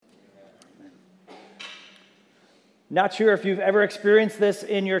Not sure if you've ever experienced this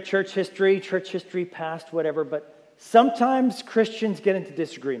in your church history past, whatever, but sometimes Christians get into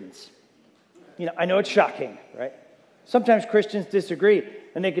disagreements. I know it's shocking, right? Sometimes Christians disagree,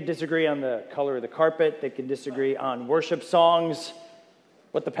 and they could disagree on the color of the carpet. They could disagree on worship songs,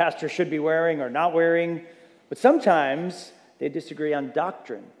 what the pastor should be wearing or not wearing. But sometimes they disagree on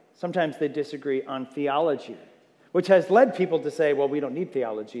doctrine. Sometimes they disagree on theology, which has led people to say, well, we don't need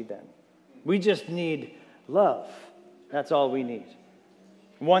theology then. We just need love. That's all we need.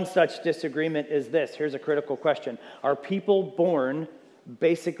 One such disagreement is this. Here's a critical question. Are people born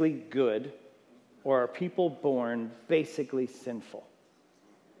basically good, or are people born basically sinful?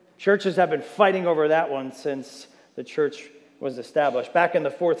 Churches have been fighting over that one since the church was established. Back in the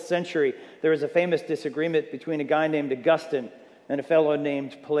 4th century, there was a famous disagreement between a guy named Augustine and a fellow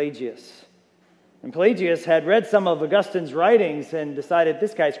named Pelagius. And Pelagius had read some of Augustine's writings and decided,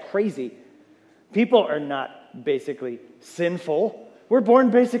 this guy's crazy. People are not basically sinful. We're born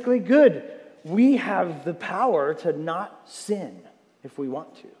basically good. We have the power to not sin if we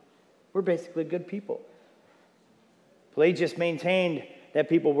want to. We're basically good people. Pelagius maintained that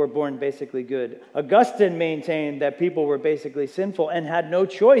people were born basically good. Augustine maintained that people were basically sinful and had no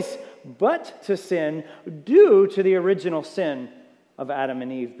choice but to sin due to the original sin of Adam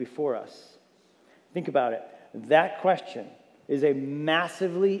and Eve before us. Think about it. That question is a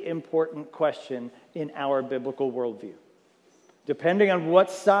massively important question in our biblical worldview. Depending on what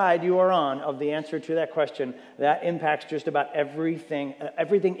side you are on of the answer to that question, that impacts just about everything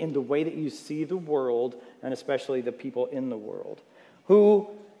in the way that you see the world, and especially the people in the world. Who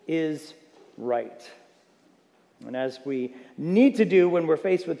is right? And as we need to do when we're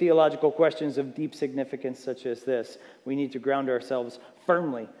faced with theological questions of deep significance such as this, we need to ground ourselves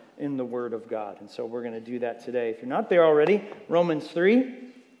firmly in the Word of God. And so we're going to do that today. If you're not there already, Romans 3.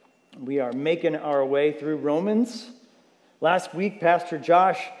 We are making our way through Romans. Last week, Pastor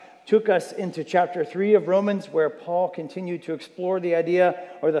Josh took us into chapter 3 of Romans, where Paul continued to explore the idea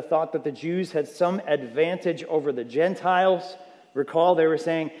or the thought that the Jews had some advantage over the Gentiles. Recall, they were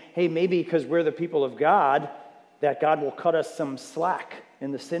saying, hey, maybe because we're the people of God, that God will cut us some slack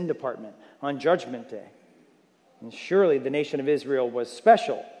in the sin department on Judgment Day. And surely the nation of Israel was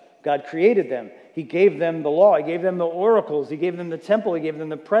special. God created them. He gave them the law. He gave them the oracles. He gave them the temple. He gave them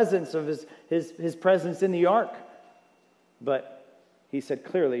the presence of his presence in the ark. But he said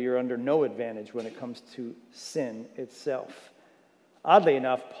clearly, you're under no advantage when it comes to sin itself. Oddly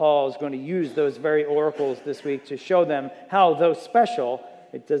enough, Paul is going to use those very oracles this week to show them how, though special,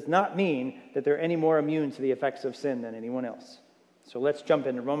 it does not mean that they're any more immune to the effects of sin than anyone else. So let's jump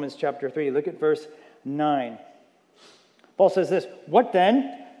into Romans chapter 3. Look at verse 9. Paul says this, "What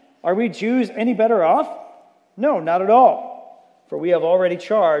then? Are we Jews any better off? No, not at all. For we have already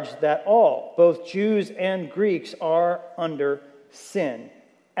charged that all, both Jews and Greeks, are under sin.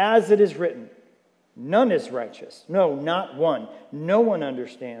 As it is written, none is righteous. No, not one. No one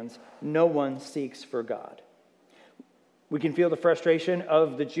understands. No one seeks for God." We can feel the frustration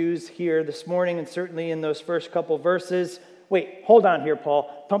of the Jews here this morning, and certainly in those first couple verses. Wait, hold on here,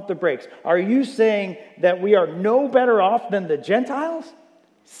 Paul. Pump the brakes. Are you saying that we are no better off than the Gentiles?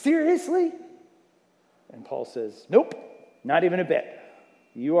 Seriously? And Paul says, nope, not even a bit.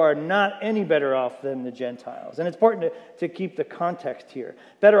 You are not any better off than the Gentiles. And it's important to keep the context here.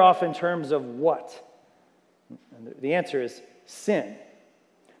 Better off in terms of what? And the answer is sin.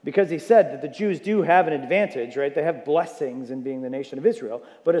 Because he said that the Jews do have an advantage, right? They have blessings in being the nation of Israel.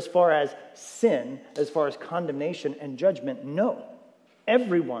 But as far as sin, as far as condemnation and judgment, no.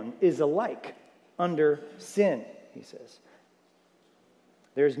 Everyone is alike under sin, he says.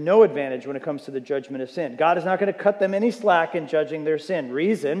 There's no advantage when it comes to the judgment of sin. God is not going to cut them any slack in judging their sin.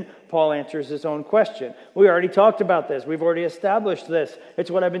 Reason, Paul answers his own question. We already talked about this. We've already established this.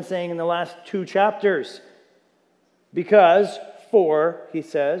 It's what I've been saying in the last 2 chapters. Because, for, he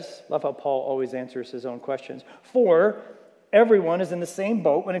says, love how Paul always answers his own questions. For, everyone is in the same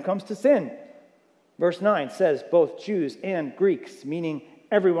boat when it comes to sin. Verse 9 says, both Jews and Greeks, meaning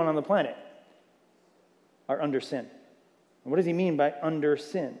everyone on the planet, are under sin. What does he mean by under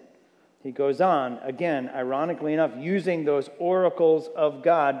sin? He goes on, again, ironically enough, using those oracles of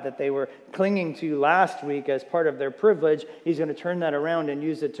God that they were clinging to last week as part of their privilege. He's going to turn that around and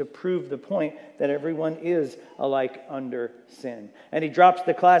use it to prove the point that everyone is alike under sin. And he drops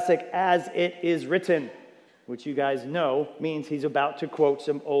the classic, as it is written, which you guys know means he's about to quote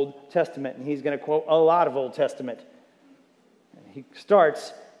some Old Testament. And he's going to quote a lot of Old Testament. He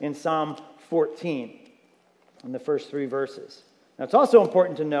starts in Psalm 14. In the first 3 verses. Now, it's also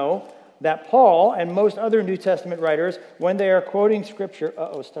important to know that Paul and most other New Testament writers, when they are quoting Scripture,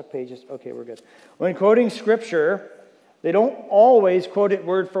 stuck pages. Okay, we're good. When quoting Scripture, They don't always quote it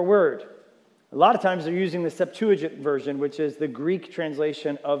word for word. A lot of times they're using the Septuagint version, which is the Greek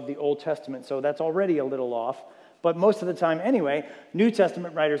translation of the Old Testament. So that's already a little off. But most of the time anyway, New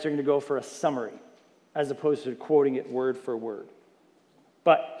Testament writers are going to go for a summary as opposed to quoting it word for word.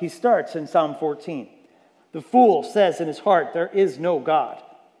 But he starts in Psalm 14. The fool says in his heart, there is no God.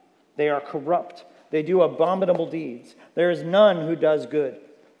 They are corrupt. They do abominable deeds. There is none who does good.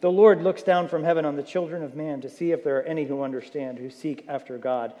 The Lord looks down from heaven on the children of man to see if there are any who understand, who seek after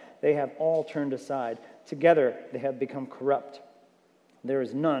God. They have all turned aside. Together they have become corrupt. There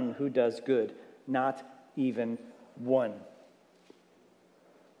is none who does good, not even one.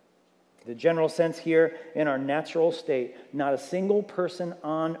 The general sense here, in our natural state, not a single person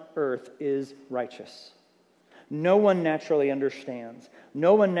on earth is righteous. No one naturally understands.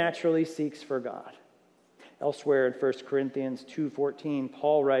 No one naturally seeks for God. Elsewhere in 1 Corinthians 2:14,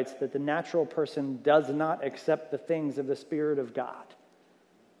 Paul writes that the natural person does not accept the things of the Spirit of God,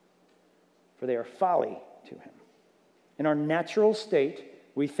 for they are folly to him. In our natural state,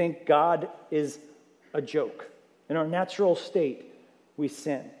 we think God is a joke. In our natural state, we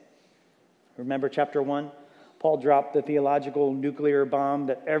sin. Remember chapter 1? Paul dropped the theological nuclear bomb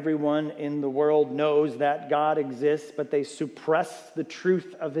that everyone in the world knows that God exists, but they suppress the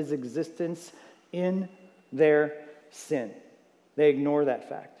truth of his existence in their sin. They ignore that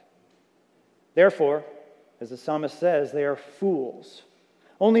fact. Therefore, as the psalmist says, they are fools.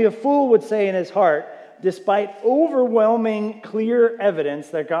 Only a fool would say in his heart, despite overwhelming clear evidence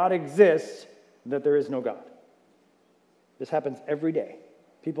that God exists, that there is no God. This happens every day.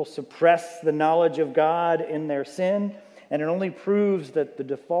 People suppress the knowledge of God in their sin, and it only proves that the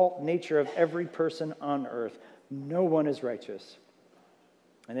default nature of every person on earth, no one is righteous.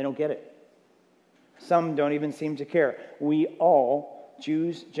 And they don't get it. Some don't even seem to care. We all,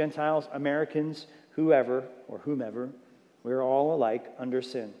 Jews, Gentiles, Americans, whoever or whomever, we're all alike under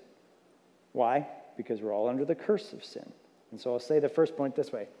sin. Why? Because we're all under the curse of sin. And so I'll say the first point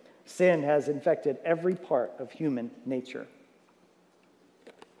this way. Sin has infected every part of human nature.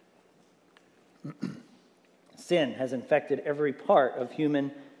 Sin has infected every part of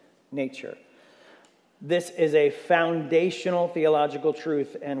human nature. This is a foundational theological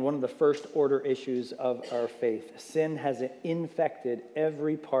truth and one of the first order issues of our faith. Sin has infected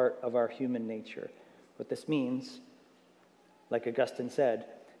every part of our human nature. What this means, like Augustine said,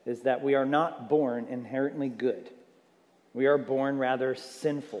 is that we are not born inherently good. We are born rather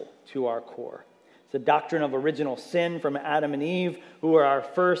sinful to our core. It's the doctrine of original sin from Adam and Eve, who were our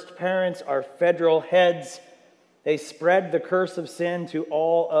first parents, our federal heads. They spread the curse of sin to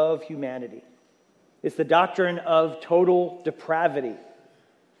all of humanity. It's the doctrine of total depravity.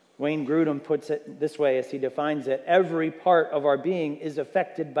 Wayne Grudem puts it this way as he defines it. Every part of our being is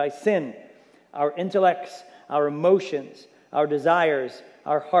affected by sin. Our intellects, our emotions, our desires,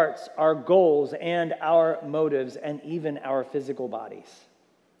 our hearts, our goals, and our motives, and even our physical bodies.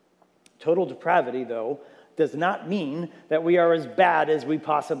 Total depravity, though, does not mean that we are as bad as we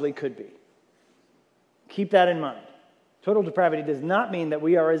possibly could be. Keep that in mind. Total depravity does not mean that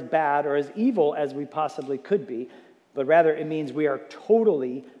we are as bad or as evil as we possibly could be, but rather it means we are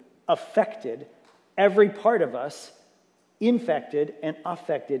totally affected, every part of us infected and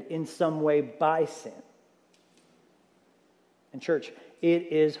affected in some way by sin. And church, it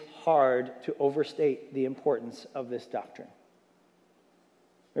is hard to overstate the importance of this doctrine.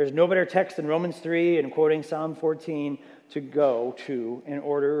 There's no better text than Romans 3 and quoting Psalm 14 to go to in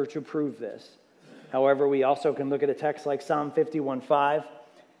order to prove this. However, we also can look at a text like Psalm 51:5,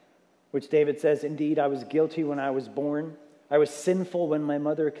 which David says, "Indeed, I was guilty when I was born. I was sinful when my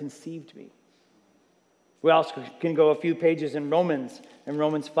mother conceived me." We also can go a few pages in Romans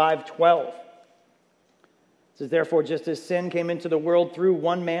 5:12. It says, "Therefore, just as sin came into the world through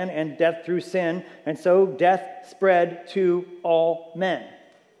one man and death through sin, and so death spread to all men,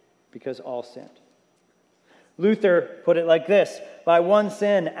 because all sinned." Luther put it like this: "By one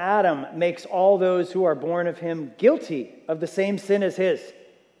sin, Adam makes all those who are born of him guilty of the same sin as his,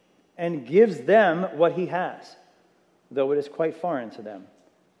 and gives them what he has, though it is quite foreign to them.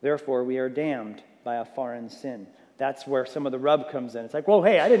 Therefore, we are damned by a foreign sin." That's where some of the rub comes in. It's like, "Whoa,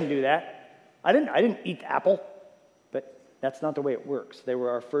 hey, I didn't do that. I didn't eat the apple." But that's not the way it works. They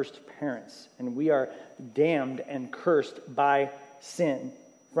were our first parents, and we are damned and cursed by sin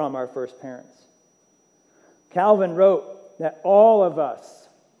from our first parents. Calvin wrote that all of us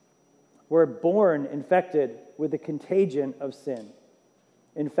were born infected with the contagion of sin.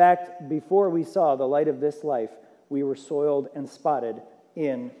 In fact, before we saw the light of this life, we were soiled and spotted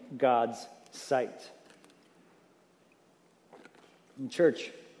in God's sight. In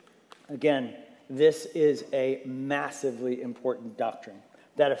church, again, this is a massively important doctrine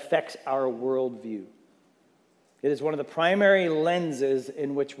that affects our worldview. It is one of the primary lenses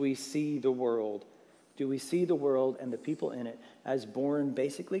in which we see the world. Do we see the world and the people in it as born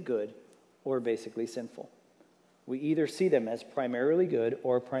basically good or basically sinful? We either see them as primarily good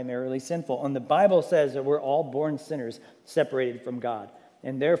or primarily sinful. And the Bible says that we're all born sinners separated from God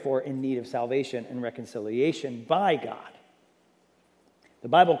and therefore in need of salvation and reconciliation by God. The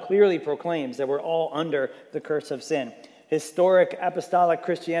Bible clearly proclaims that we're all under the curse of sin. Historic apostolic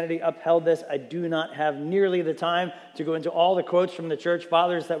Christianity upheld this. I do not have nearly the time to go into all the quotes from the church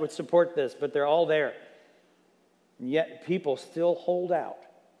fathers that would support this, but they're all there. And yet people still hold out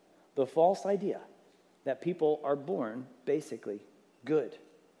the false idea that people are born basically good.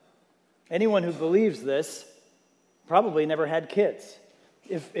 Anyone who believes this probably never had kids.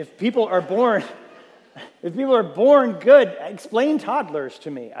 If people are born good, explain toddlers to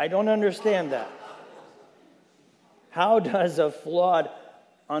me. I don't understand that. How does a flawed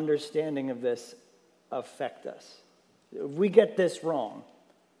understanding of this affect us? If we get this wrong,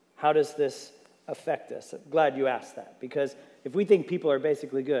 how does this affect us? I'm glad you asked that, because if we think people are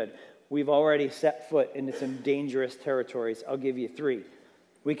basically good, we've already set foot into some dangerous territories. I'll give you three.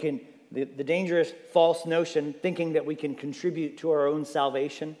 The dangerous false notion, thinking that we can contribute to our own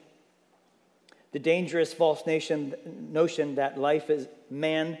salvation. The dangerous false notion that life is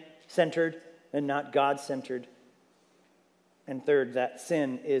man-centered and not God-centered. And third, that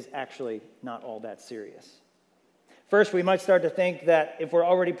sin is actually not all that serious. First, we might start to think that if we're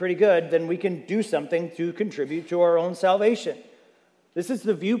already pretty good, then we can do something to contribute to our own salvation. This is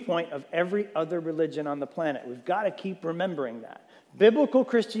the viewpoint of every other religion on the planet. We've got to keep remembering that. Biblical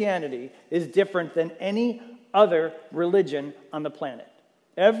Christianity is different than any other religion on the planet.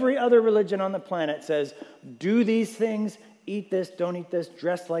 Every other religion on the planet says, do these things, eat this, don't eat this,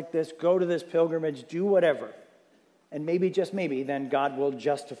 dress like this, go to this pilgrimage, do whatever. And maybe, just maybe, then God will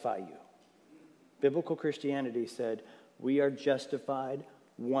justify you. Biblical Christianity said, we are justified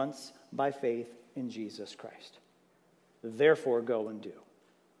once by faith in Jesus Christ. Therefore, go and do.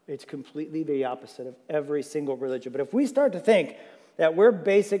 It's completely the opposite of every single religion. But if we start to think that we're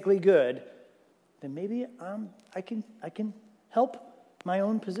basically good, then maybe I can help my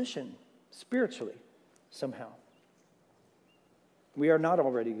own position spiritually somehow. We are not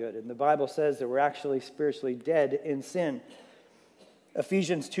already good, and the Bible says that we're actually spiritually dead in sin.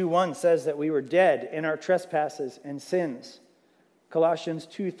 Ephesians 2:1 says that we were dead in our trespasses and sins. Colossians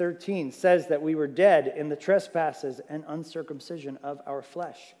 2:13 says that we were dead in the trespasses and uncircumcision of our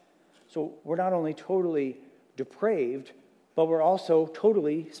flesh. So we're not only totally depraved, but we're also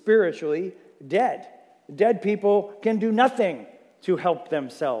totally spiritually dead. Dead people can do nothing to help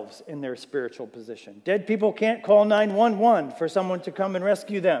themselves in their spiritual position. Dead people can't call 911 for someone to come and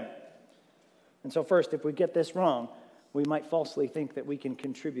rescue them. And so first, if we get this wrong, we might falsely think that we can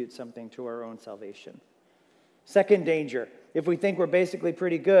contribute something to our own salvation. Second danger, if we think we're basically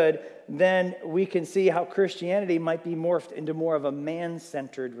pretty good, then we can see how Christianity might be morphed into more of a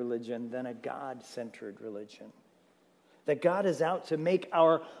man-centered religion than a God-centered religion. That God is out to make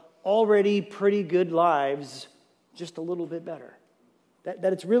our already pretty good lives just a little bit better.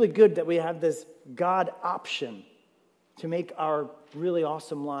 That it's really good that we have this God option to make our really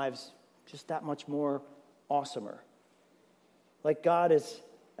awesome lives just that much more awesomer. Like God is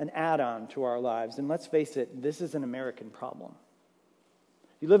an add-on to our lives. And let's face it, this is an American problem.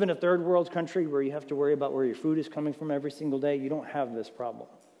 You live in a third world country where you have to worry about where your food is coming from every single day. You don't have this problem.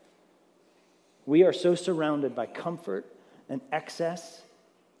 We are so surrounded by comfort and excess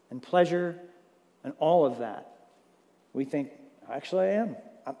and pleasure and all of that. We think, actually I am.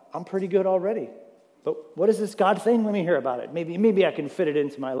 I'm pretty good already. But what is this God thing? Let me hear about it. Maybe I can fit it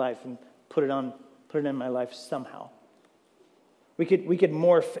into my life and put it in my life somehow. We could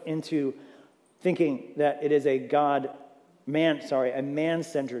morph into thinking that it is a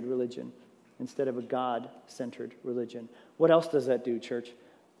man-centered religion instead of a God-centered religion. What else does that do, church?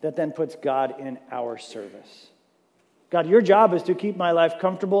 That then puts God in our service. God, your job is to keep my life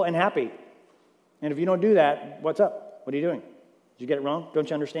comfortable and happy. And if you don't do that, what's up? What are you doing? Did you get it wrong? Don't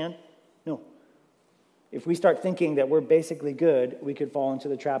you understand? No. If we start thinking that we're basically good, we could fall into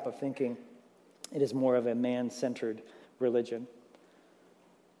the trap of thinking it is more of a man-centered religion.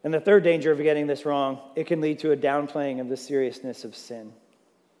 And the third danger of getting this wrong, it can lead to a downplaying of the seriousness of sin.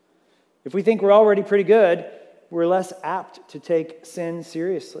 If we think we're already pretty good, we're less apt to take sin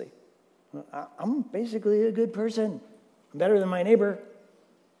seriously. I'm basically a good person. I'm better than my neighbor.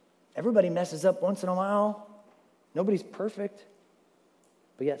 Everybody messes up once in a while. Nobody's perfect.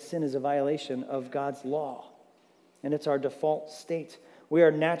 But yet sin is a violation of God's law. And it's our default state. We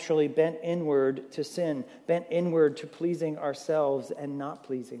are naturally bent inward to sin, bent inward to pleasing ourselves and not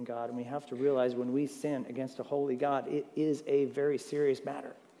pleasing God. And we have to realize when we sin against a holy God, it is a very serious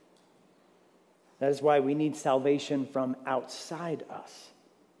matter. That is why we need salvation from outside us,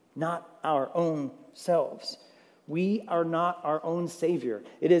 not our own selves. We are not our own Savior.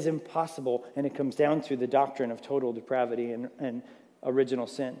 It is impossible, and it comes down to the doctrine of total depravity and original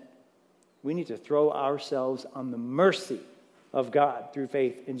sin. We need to throw ourselves on the mercy of God through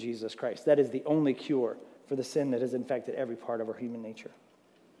faith in Jesus Christ. That is the only cure for the sin that has infected every part of our human nature.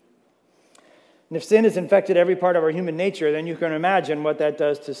 And if sin has infected every part of our human nature, then you can imagine what that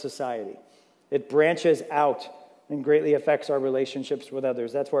does to society. It branches out and greatly affects our relationships with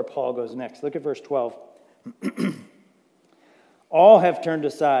others. That's where Paul goes next. Look at verse 12. All have turned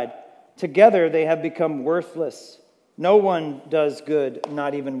aside. Together they have become worthless. No one does good,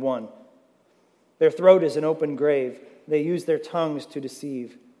 not even one. Their throat is an open grave. They use their tongues to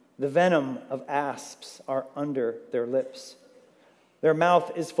deceive. The venom of asps are under their lips. Their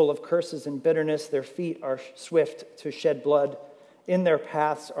mouth is full of curses and bitterness. Their feet are swift to shed blood. In their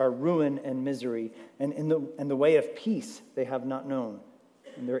paths are ruin and misery. And in the way of peace they have not known.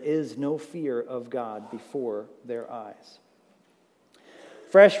 And there is no fear of God before their eyes.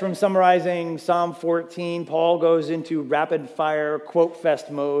 Fresh from summarizing Psalm 14, Paul goes into rapid-fire quote-fest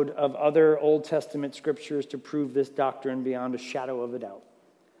mode of other Old Testament scriptures to prove this doctrine beyond a shadow of a doubt.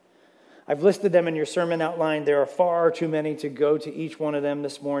 I've listed them in your sermon outline. There are far too many to go to each one of them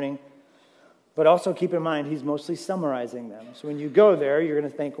this morning. But also keep in mind, he's mostly summarizing them. So when you go there, you're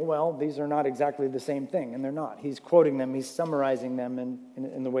going to think, well, these are not exactly the same thing. And they're not. He's quoting them. He's summarizing them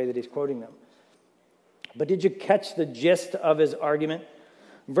in the way that he's quoting them. But did you catch the gist of his argument?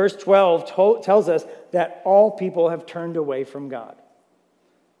 Verse 12 tells us that all people have turned away from God.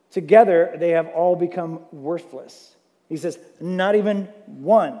 Together, they have all become worthless. He says, not even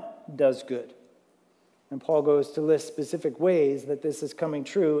one does good. And Paul goes to list specific ways that this is coming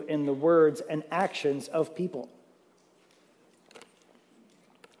true in the words and actions of people.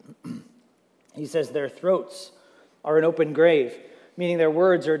 He says their throats are an open grave, meaning their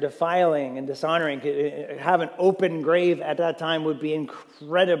words are defiling and dishonoring. Have an open grave at that time would be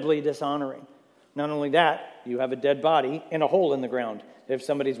incredibly dishonoring. Not only that, you have a dead body in a hole in the ground. If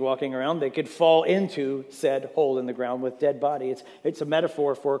somebody's walking around, they could fall into said hole in the ground with dead body. It's a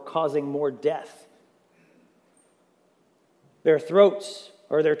metaphor for causing more death. Their throats,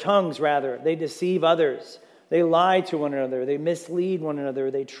 or their tongues rather, they deceive others. They lie to one another. They mislead one another.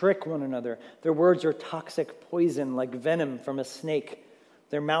 They trick one another. Their words are toxic poison like venom from a snake.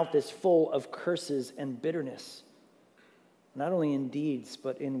 Their mouth is full of curses and bitterness. Not only in deeds,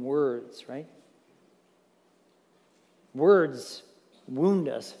 but in words, right? Words wound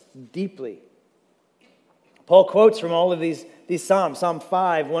us deeply. Paul quotes from all of these Psalms, Psalm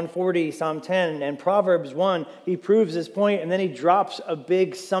 5, 140, Psalm 10, and Proverbs 1. He proves his point, and then he drops a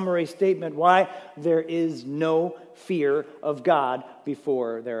big summary statement. Why? There is no fear of God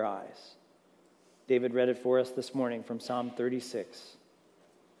before their eyes. David read it for us this morning from Psalm 36.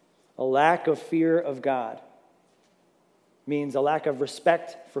 A lack of fear of God means a lack of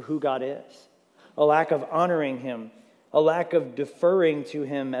respect for who God is, a lack of honoring him, a lack of deferring to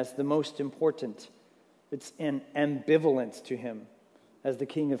him as the most important. It's an ambivalence to him as the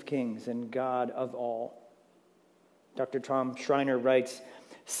King of Kings and God of all. Dr. Tom Schreiner writes,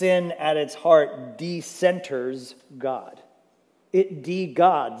 sin at its heart decenters God. It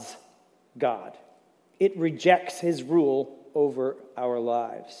de-gods God. It rejects his rule over our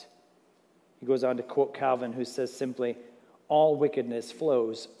lives. He goes on to quote Calvin, who says simply, all wickedness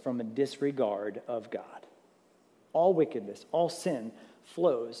flows from a disregard of God. All wickedness, all sin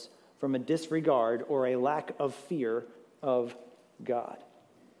flows from a disregard or a lack of fear of God.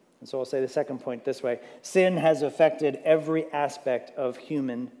 And so I'll say the second point this way. Sin has affected every aspect of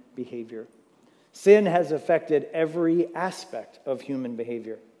human behavior. Sin has affected every aspect of human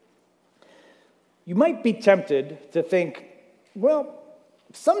behavior. You might be tempted to think, well,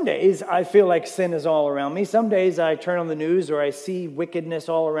 some days I feel like sin is all around me. Some days I turn on the news or I see wickedness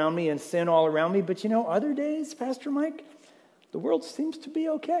all around me and sin all around me. But other days, Pastor Mike, the world seems to be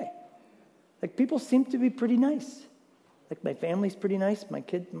okay. Like people seem to be pretty nice. Like my family's pretty nice. My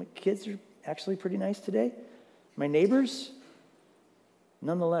kids are actually pretty nice today. My neighbors.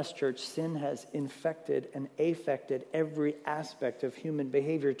 Nonetheless, church, sin has infected and affected every aspect of human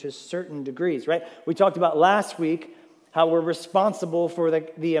behavior to certain degrees, right? We talked about last week how we're responsible for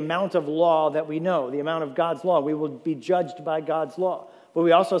the amount of law that we know, the amount of God's law. We will be judged by God's law. But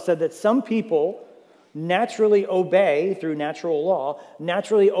we also said that some people naturally obey, through natural law,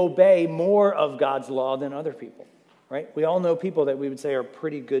 naturally obey more of God's law than other people. right? We all know people that we would say are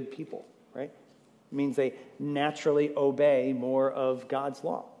pretty good people, right? It means they naturally obey more of God's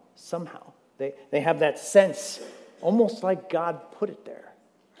law somehow. They have that sense, almost like God put it there,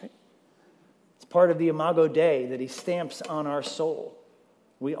 right? It's part of the Imago Dei that he stamps on our soul.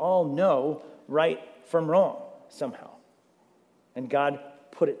 We all know right from wrong somehow, and God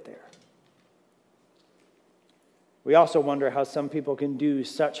put it there. We also wonder how some people can do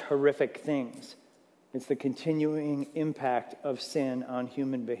such horrific things. It's the continuing impact of sin on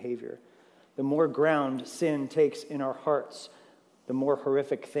human behavior. The more ground sin takes in our hearts, the more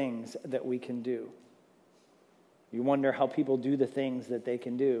horrific things that we can do. You wonder how people do the things that they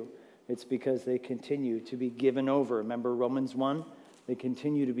can do. It's because they continue to be given over. Remember Romans 1? They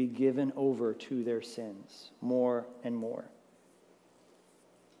continue to be given over to their sins more and more.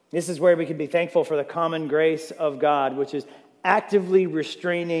 This is where we can be thankful for the common grace of God, which is actively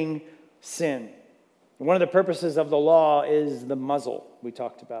restraining sin. One of the purposes of the law is the muzzle we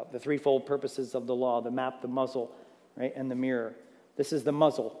talked about. The threefold purposes of the law, the map, the muzzle, right, and the mirror. This is the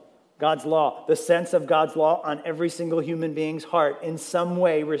muzzle. God's law, the sense of God's law on every single human being's heart in some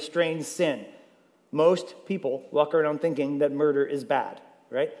way restrains sin. Most people walk around thinking that murder is bad,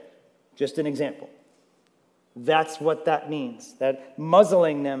 right? Just an example. That's what that means, that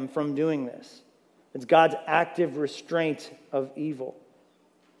muzzling them from doing this. It's God's active restraint of evil.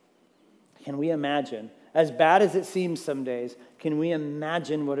 Can we imagine, as bad as it seems some days, can we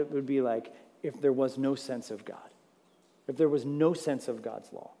imagine what it would be like if there was no sense of God? If there was no sense of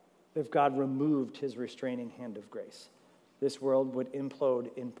God's law? If God removed his restraining hand of grace? This world would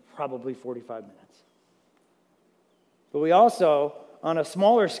implode in probably 45 minutes. But we also, on a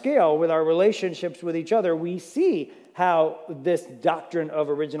smaller scale, with our relationships with each other, we see how this doctrine of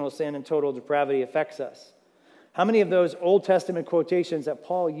original sin and total depravity affects us. How many of those Old Testament quotations that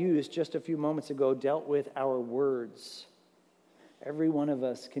Paul used just a few moments ago dealt with our words? Every one of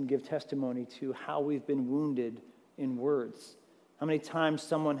us can give testimony to how we've been wounded in words. How many times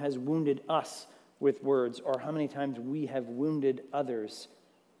someone has wounded us with words, or how many times we have wounded others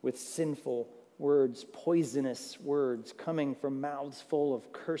with sinful words, poisonous words coming from mouths full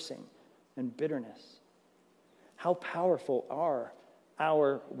of cursing and bitterness. How powerful are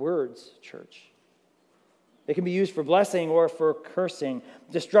our words, church? They can be used for blessing or for cursing,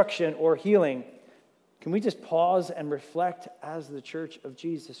 destruction or healing. Can we just pause and reflect as the church of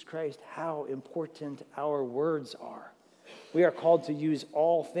Jesus Christ how important our words are? We are called to use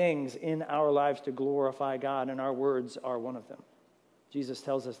all things in our lives to glorify God, and our words are one of them. Jesus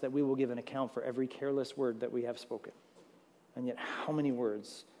tells us that we will give an account for every careless word that we have spoken. And yet, how many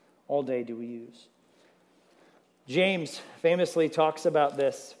words all day do we use? James famously talks about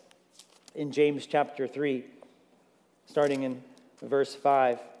this in James chapter 3, starting in verse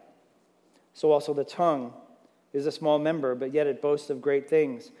 5. So also the tongue is a small member, but yet it boasts of great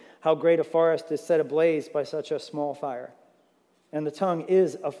things. How great a forest is set ablaze by such a small fire. And the tongue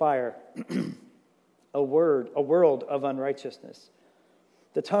is a fire, a world of unrighteousness.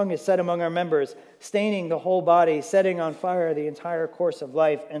 The tongue is set among our members, staining the whole body, setting on fire the entire course of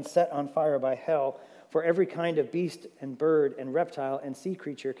life, and set on fire by hell. For every kind of beast and bird and reptile and sea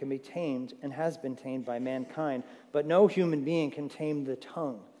creature can be tamed and has been tamed by mankind, but no human being can tame the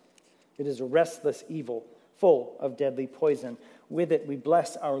tongue. It is a restless evil, full of deadly poison. With it we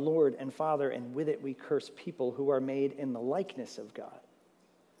bless our Lord and Father, and with it we curse people who are made in the likeness of God.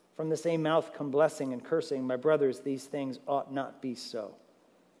 From the same mouth come blessing and cursing. My brothers, these things ought not be so.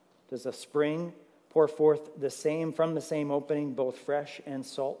 Does a spring pour forth from the same opening both fresh and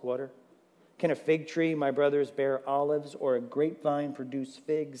salt water? Can a fig tree, my brothers, bear olives, or a grapevine produce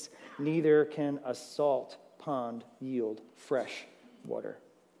figs? Neither can a salt pond yield fresh water.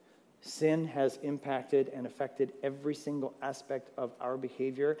 Sin has impacted and affected every single aspect of our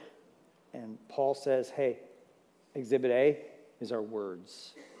behavior. And Paul says, hey, Exhibit A is our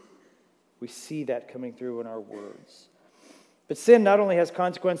words. We see that coming through in our words. But sin not only has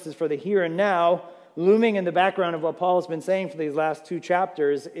consequences for the here and now, looming in the background of what Paul has been saying for these last 2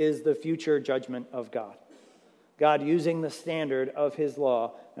 chapters is the future judgment of God. God using the standard of his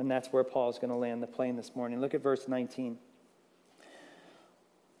law, and that's where Paul is going to land the plane this morning. Look at verse 19.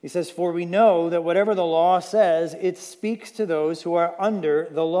 He says, for we know that whatever the law says, it speaks to those who are under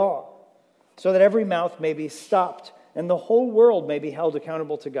the law, so that every mouth may be stopped, and the whole world may be held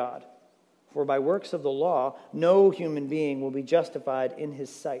accountable to God. For by works of the law, no human being will be justified in his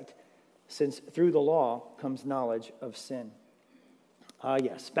sight, since through the law comes knowledge of sin.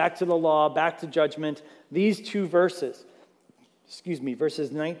 Yes, back to the law, back to judgment. These 2 verses,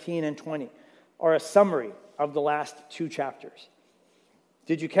 verses 19 and 20, are a summary of the last 2 chapters.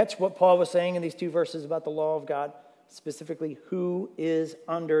 Did you catch what Paul was saying in these 2 verses about the law of God? specifically, who is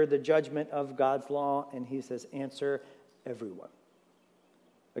under the judgment of God's law? And he says, answer, everyone.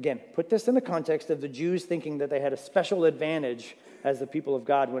 Again, put this in the context of the Jews thinking that they had a special advantage as the people of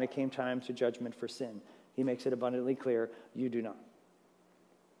God when it came time to judgment for sin. He makes it abundantly clear, you do not.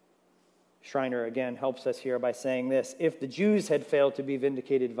 Schreiner, again, helps us here by saying this: if the Jews had failed to be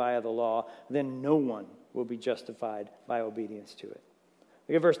vindicated via the law, then no one will be justified by obedience to it.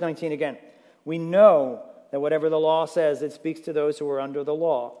 Look at verse 19 again. We know that whatever the law says, it speaks to those who are under the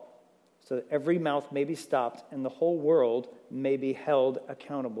law, so that every mouth may be stopped and the whole world may be held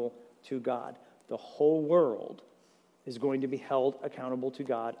accountable to God. The whole world is going to be held accountable to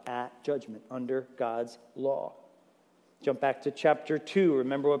God at judgment under God's law. Jump back to chapter 2.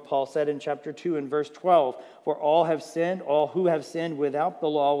 Remember what Paul said in chapter 2 in verse 12. For all have sinned, all who have sinned without the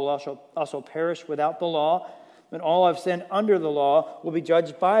law will also perish without the law. And all have sinned under the law will be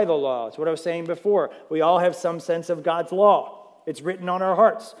judged by the law. It's what I was saying before. We all have some sense of God's law. It's written on our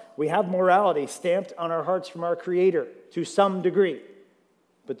hearts. We have morality stamped on our hearts from our Creator to some degree.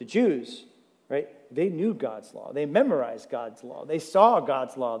 But the Jews, right, they knew God's law. They memorized God's law. They saw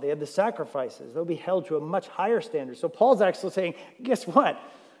God's law. They had the sacrifices. They'll be held to a much higher standard. So Paul's actually saying, guess what?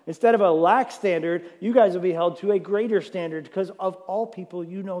 Instead of a lax standard, you guys will be held to a greater standard because of all people,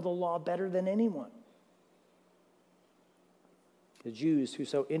 you know the law better than anyone. The Jews who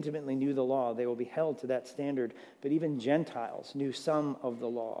so intimately knew the law, they will be held to that standard. But even Gentiles knew some of the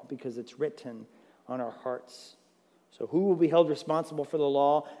law because it's written on our hearts. So who will be held responsible for the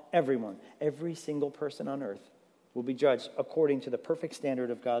law? Everyone. Every single person on earth will be judged according to the perfect standard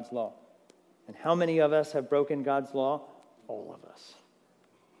of God's law. And how many of us have broken God's law? All of us.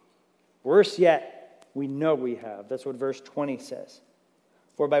 Worse yet, we know we have. That's what verse 20 says.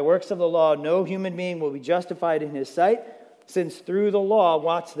 For by works of the law, no human being will be justified in his sight, since through the law,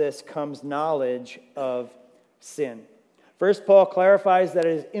 watch this, comes knowledge of sin. First, Paul clarifies that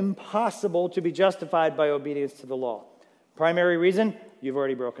it is impossible to be justified by obedience to the law. Primary reason, you've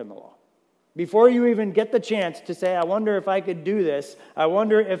already broken the law. Before you even get the chance to say, I wonder if I could do this, I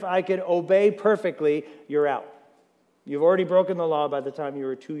wonder if I could obey perfectly, you're out. You've already broken the law by the time you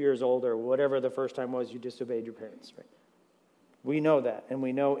were 2 years old or whatever the first time was you disobeyed your parents, right? We know that, and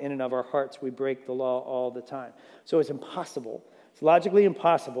we know in and of our hearts we break the law all the time. So it's impossible. It's logically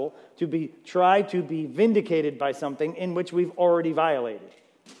impossible to try to be vindicated by something in which we've already violated.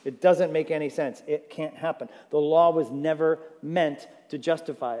 It doesn't make any sense. It can't happen. The law was never meant to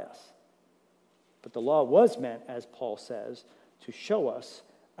justify us. But the law was meant, as Paul says, to show us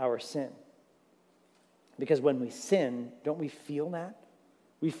our sin. Because when we sin, don't we feel that?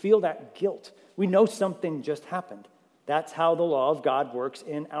 We feel that guilt. We know something just happened. That's how the law of God works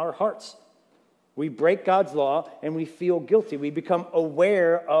in our hearts. We break God's law and we feel guilty. We become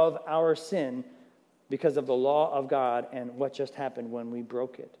aware of our sin because of the law of God and what just happened when we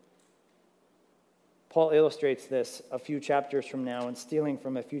broke it. Paul illustrates this a few chapters from now and stealing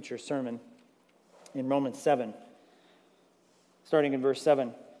from a future sermon in Romans 7, starting in verse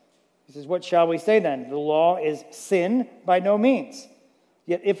 7. He says, what shall we say then? The law is sin? By no means.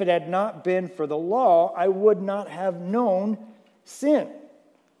 Yet if it had not been for the law, I would not have known sin.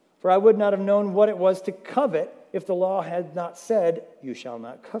 For I would not have known what it was to covet if the law had not said, you shall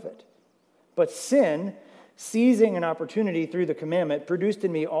not covet. But sin, seizing an opportunity through the commandment, produced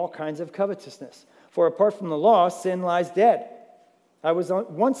in me all kinds of covetousness. For apart from the law, sin lies dead. I was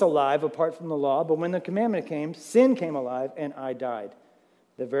once alive apart from the law, but when the commandment came, sin came alive and I died.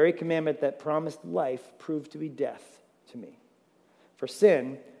 The very commandment that promised life proved to be death to me. For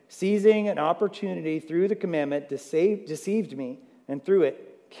sin, seizing an opportunity through the commandment, deceived me, and through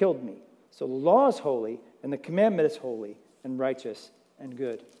it killed me. So the law is holy, and the commandment is holy and righteous and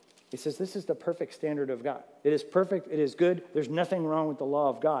good. He says this is the perfect standard of God. It is perfect, it is good, there's nothing wrong with the law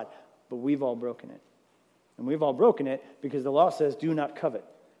of God, but we've all broken it. And we've all broken it because the law says do not covet.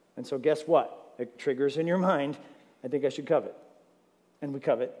 And so guess what? It triggers in your mind, I think I should covet. And we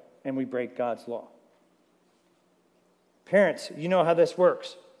covet, and we break God's law. Parents, you know how this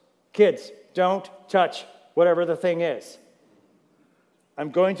works. Kids, don't touch whatever the thing is.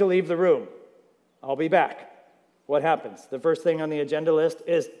 I'm going to leave the room. I'll be back. What happens? The first thing on the agenda list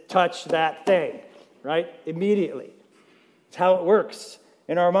is touch that thing, right? Immediately. It's how it works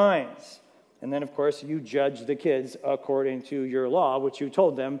in our minds. And then, of course, you judge the kids according to your law, which you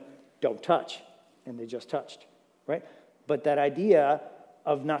told them, don't touch. And they just touched, right? But that idea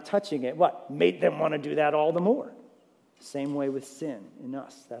of not touching it, what? Made them want to do that all the more. Same way with sin in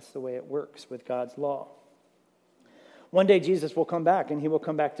us. That's the way it works with God's law. One day Jesus will come back, and he will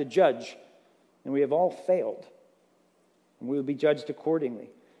come back to judge. And we have all failed. And we will be judged accordingly.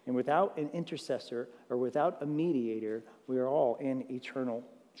 And without an intercessor or without a mediator, we are all in eternal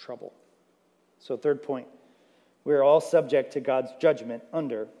trouble. So third point, we are all subject to God's judgment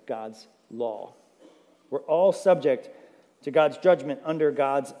under God's law. We're all subject to God's judgment under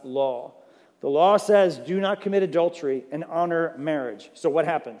God's law. The law says, do not commit adultery and honor marriage. So what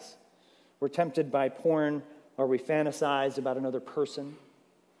happens? We're tempted by porn, or we fantasize about another person.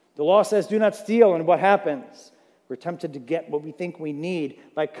 The law says, do not steal, and what happens? We're tempted to get what we think we need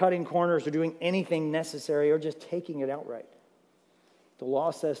by cutting corners or doing anything necessary or just taking it outright. The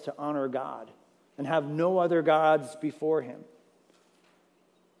law says to honor God and have no other gods before him.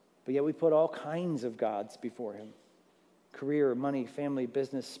 But yet we put all kinds of gods before him. Career, money, family,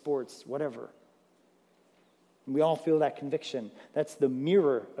 business, sports, whatever. And we all feel that conviction. That's the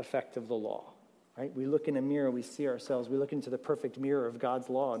mirror effect of the law, right? We look in a mirror, we see ourselves. We look into the perfect mirror of God's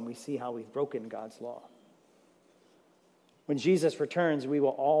law, and we see how we've broken God's law. When Jesus returns, we will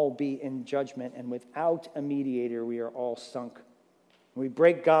all be in judgment, and without a mediator, we are all sunk. When we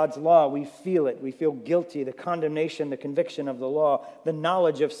break God's law, we feel it. We feel guilty, the condemnation, the conviction of the law, the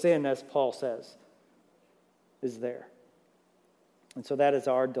knowledge of sin, as Paul says, is there. And so that is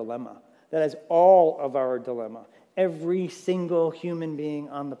our dilemma. That is all of our dilemma. Every single human being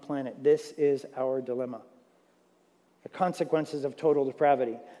on the planet, this is our dilemma. The consequences of total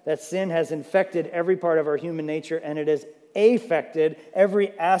depravity. That sin has infected every part of our human nature, and it has affected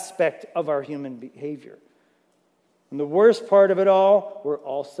every aspect of our human behavior. And the worst part of it all, we're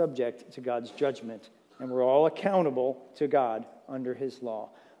all subject to God's judgment, and we're all accountable to God under his law.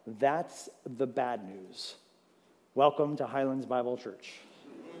 That's the bad news. Welcome to Highlands Bible Church.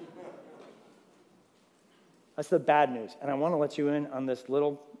 That's the bad news. And I want to let you in on this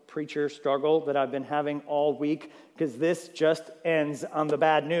little preacher struggle that I've been having all week, because this just ends on the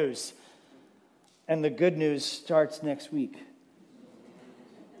bad news. And the good news starts next week.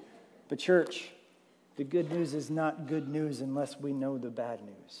 But church, the good news is not good news unless we know the bad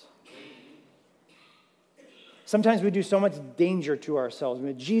news. Sometimes we do so much danger to ourselves. I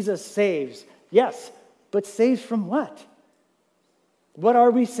mean, Jesus saves, yes, but saves from what? What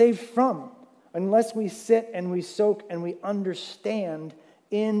are we saved from? Unless we sit and we soak and we understand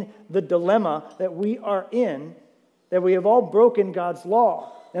in the dilemma that we are in, that we have all broken God's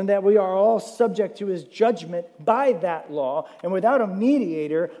law, and that we are all subject to his judgment by that law, and without a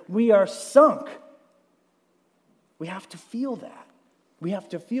mediator, we are sunk. We have to feel that. We have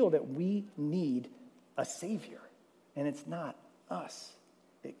to feel that we need a Savior, and it's not us.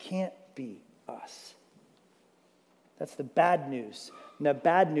 It can't be us. That's the bad news. And the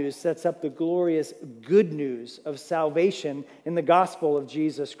bad news sets up the glorious good news of salvation in the gospel of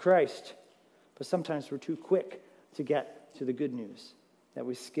Jesus Christ. But sometimes we're too quick to get to the good news, that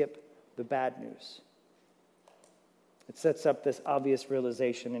we skip the bad news. It sets up this obvious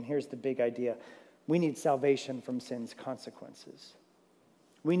realization, and here's the big idea. We need salvation from sin's consequences.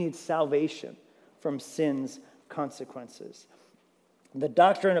 We need salvation from sin's consequences. The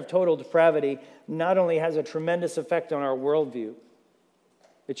doctrine of total depravity not only has a tremendous effect on our worldview,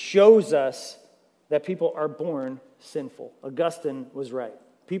 it shows us that people are born sinful. Augustine was right.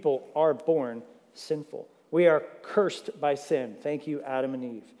 People are born sinful. We are cursed by sin. Thank you, Adam and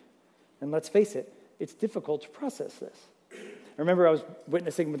Eve. And let's face it, it's difficult to process this. I remember I was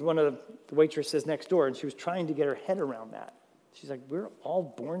witnessing with one of the waitresses next door, and she was trying to get her head around that. She's like, we're all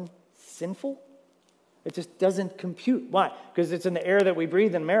born sinful? It just doesn't compute. Why? Because it's in the air that we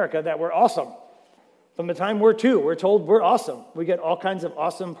breathe in America that we're awesome. From the time we're two, we're told we're awesome. We get all kinds of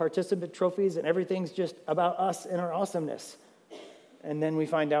awesome participant trophies, and everything's just about us and our awesomeness. And then we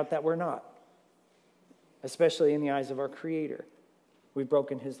find out that we're not, especially in the eyes of our Creator. We've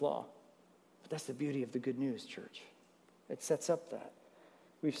broken his law. But that's the beauty of the good news, church. It sets up that.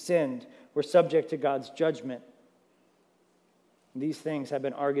 We've sinned. We're subject to God's judgment. These things have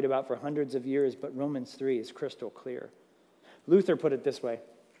been argued about for hundreds of years, but Romans 3 is crystal clear. Luther put it this way.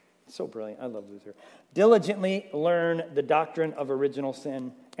 So brilliant. I love Luther. Diligently learn the doctrine of original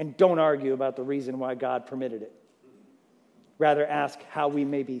sin and don't argue about the reason why God permitted it. Rather ask how we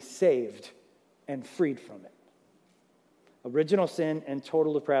may be saved and freed from it. Original sin and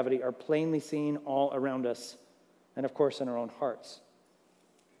total depravity are plainly seen all around us and, of course, in our own hearts.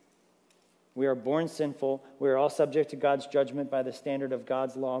 We are born sinful. We are all subject to God's judgment by the standard of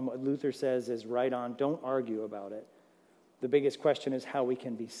God's law. And what Luther says is right on. Don't argue about it. The biggest question is how we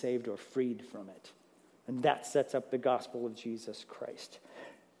can be saved or freed from it. And that sets up the gospel of Jesus Christ.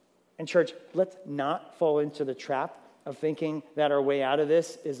 And church, let's not fall into the trap of thinking that our way out of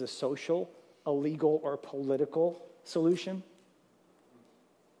this is a social, a legal, or political solution.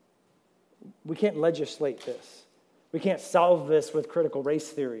 We can't legislate this. We can't solve this with critical race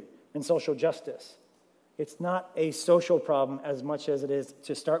theory and social justice. It's not a social problem as much as it is,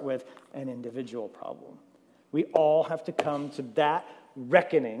 to start with, an individual problem. We all have to come to that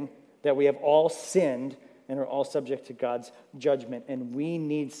reckoning that we have all sinned and are all subject to God's judgment, and we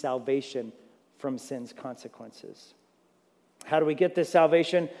need salvation from sin's consequences. How do we get this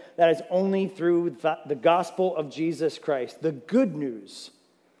salvation? That is only through the gospel of Jesus Christ, the good news,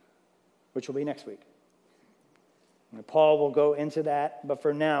 which will be next week. And Paul will go into that, but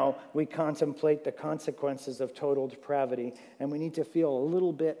for now, we contemplate the consequences of total depravity, and we need to feel a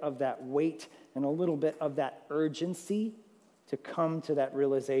little bit of that weight and a little bit of that urgency to come to that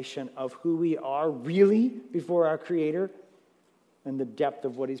realization of who we are really before our Creator and the depth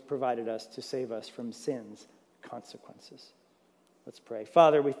of what He's provided us to save us from sin's consequences. Let's pray.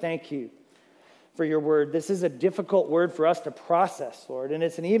 Father, we thank you for your word. This is a difficult word for us to process, Lord, and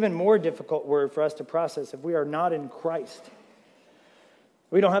it's an even more difficult word for us to process if we are not in Christ.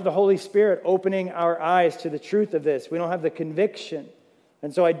 We don't have the Holy Spirit opening our eyes to the truth of this. We don't have the conviction.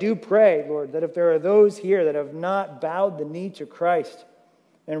 And so I do pray, Lord, that if there are those here that have not bowed the knee to Christ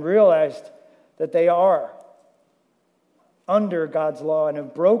and realized that they are under God's law and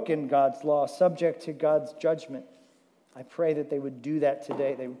have broken God's law, subject to God's judgment, I pray that they would do that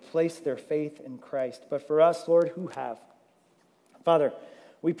today. They would place their faith in Christ. But for us, Lord, who have? Father,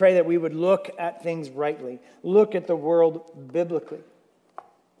 we pray that we would look at things rightly, look at the world biblically,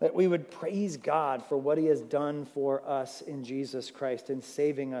 that we would praise God for what He has done for us in Jesus Christ in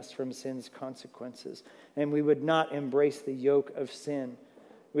saving us from sin's consequences. And we would not embrace the yoke of sin.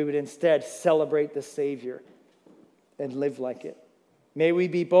 We would instead celebrate the Savior and live like it. May we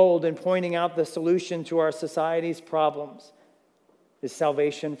be bold in pointing out the solution to our society's problems is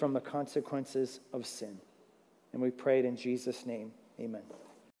salvation from the consequences of sin. And we pray it in Jesus' name. Amen.